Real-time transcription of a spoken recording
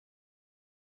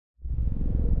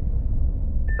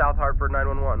South Hartford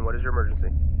 911. What is your emergency?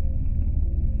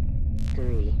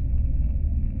 Three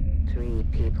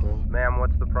people. Ma'am,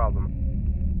 what's the problem?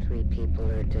 3 people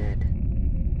are dead.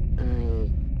 I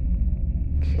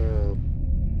killed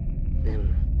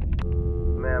them.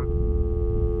 Ma'am.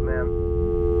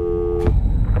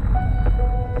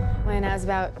 When I was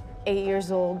about 8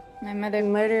 years old, my mother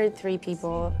murdered 3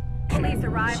 people. Police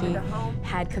arrived at the home. She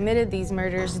had committed these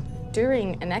murders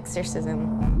during an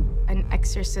exorcism. An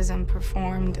exorcism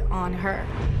performed on her.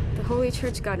 The Holy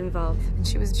Church got involved, and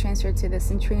she was transferred to the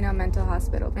Centrino Mental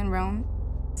Hospital in Rome.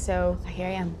 So here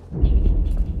I am.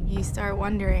 You start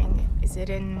wondering, is it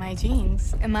in my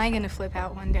genes? Am I gonna flip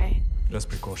out one day? Just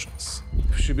precautions.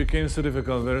 If she became so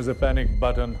difficult, there is a panic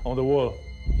button on the wall.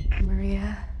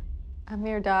 Maria, I'm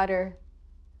your daughter.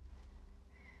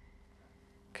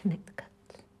 Connect the cuts.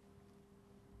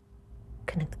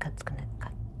 Connect the cuts, connect the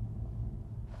cuts.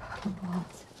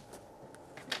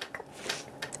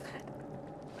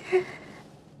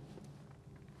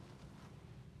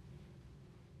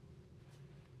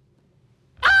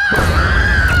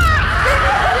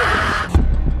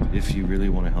 If you really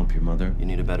want to help your mother, you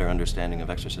need a better understanding of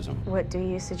exorcism. What do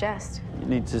you suggest? You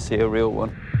need to see a real one.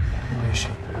 Where is she?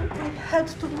 They had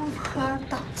to move her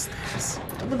downstairs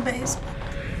to the basement.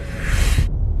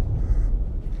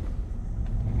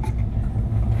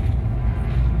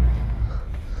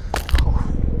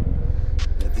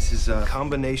 This is a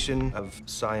combination of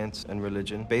science and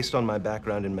religion based on my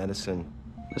background in medicine.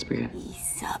 Let's begin.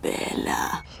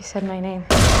 Isabella. She said my name.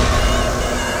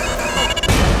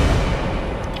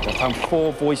 I found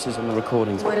 4 voices on the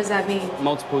recordings. What does that mean?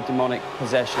 Multiple demonic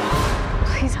possession.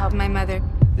 Please help my mother.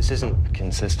 This isn't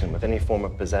consistent with any form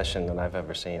of possession that I've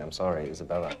ever seen. I'm sorry,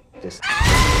 Isabella. What the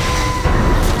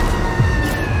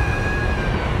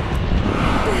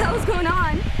hell's going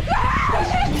on?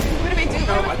 What do we do?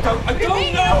 No, I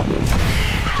don't know!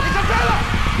 Isabella!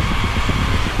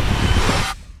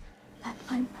 Let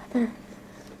my mother